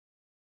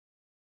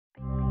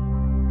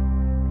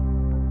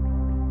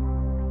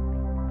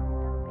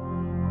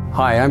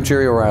Hi, I'm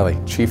Jerry O'Reilly,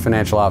 Chief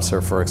Financial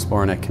Officer for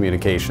Xplornet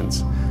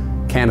Communications,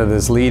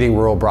 Canada's leading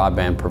rural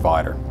broadband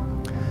provider.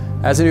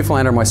 As a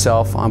Newfoundlander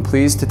myself, I'm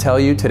pleased to tell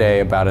you today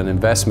about an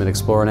investment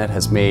Xplornet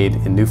has made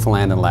in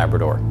Newfoundland and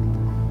Labrador.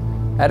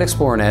 At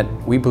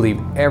Xplornet, we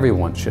believe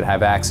everyone should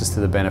have access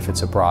to the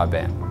benefits of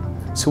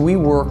broadband. So we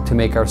work to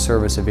make our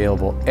service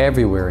available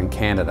everywhere in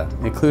Canada,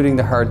 including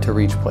the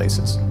hard-to-reach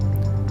places.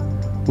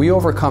 We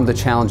overcome the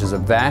challenges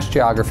of vast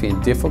geography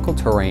and difficult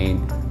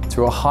terrain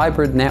through a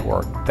hybrid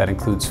network that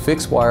includes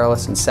fixed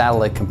wireless and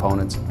satellite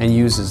components and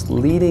uses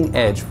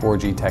leading-edge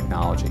 4G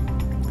technology.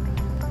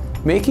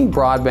 Making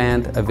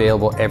broadband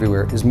available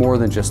everywhere is more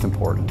than just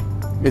important.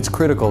 It's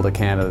critical to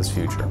Canada's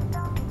future.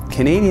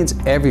 Canadians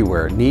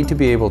everywhere need to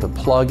be able to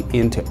plug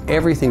into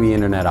everything the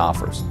Internet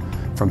offers,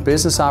 from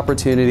business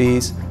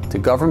opportunities to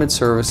government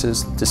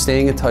services to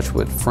staying in touch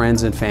with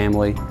friends and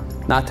family,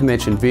 not to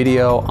mention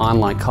video,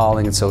 online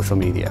calling, and social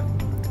media.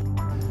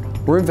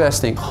 We're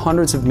investing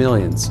hundreds of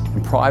millions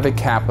in private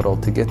capital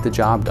to get the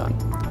job done,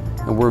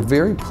 and we're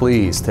very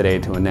pleased today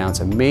to announce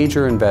a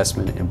major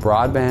investment in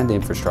broadband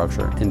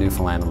infrastructure in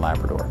Newfoundland and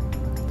Labrador.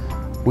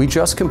 We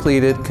just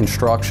completed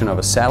construction of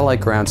a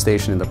satellite ground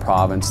station in the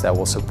province that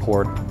will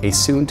support a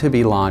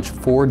soon-to-be-launched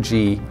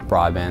 4G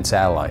broadband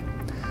satellite.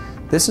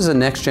 This is a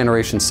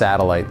next-generation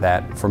satellite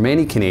that, for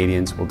many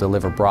Canadians, will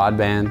deliver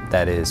broadband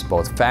that is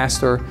both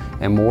faster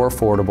and more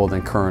affordable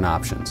than current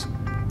options.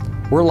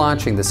 We're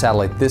launching the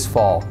satellite this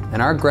fall,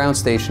 and our ground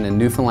station in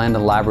Newfoundland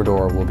and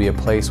Labrador will be a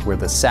place where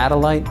the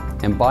satellite,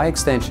 and by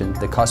extension,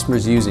 the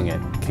customers using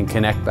it, can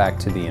connect back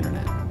to the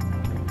Internet.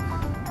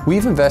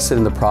 We've invested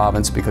in the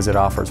province because it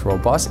offers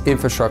robust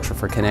infrastructure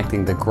for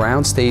connecting the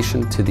ground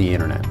station to the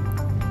Internet,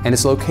 and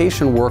its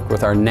location worked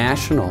with our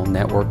national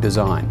network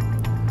design.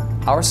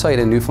 Our site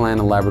in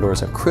Newfoundland and Labrador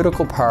is a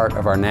critical part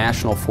of our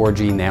national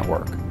 4G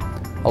network,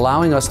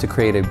 allowing us to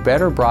create a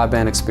better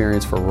broadband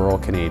experience for rural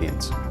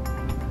Canadians.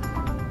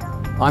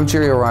 I'm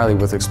Jerry O'Reilly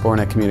with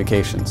Xplornet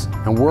Communications,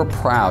 and we're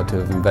proud to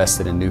have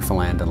invested in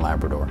Newfoundland and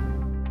Labrador.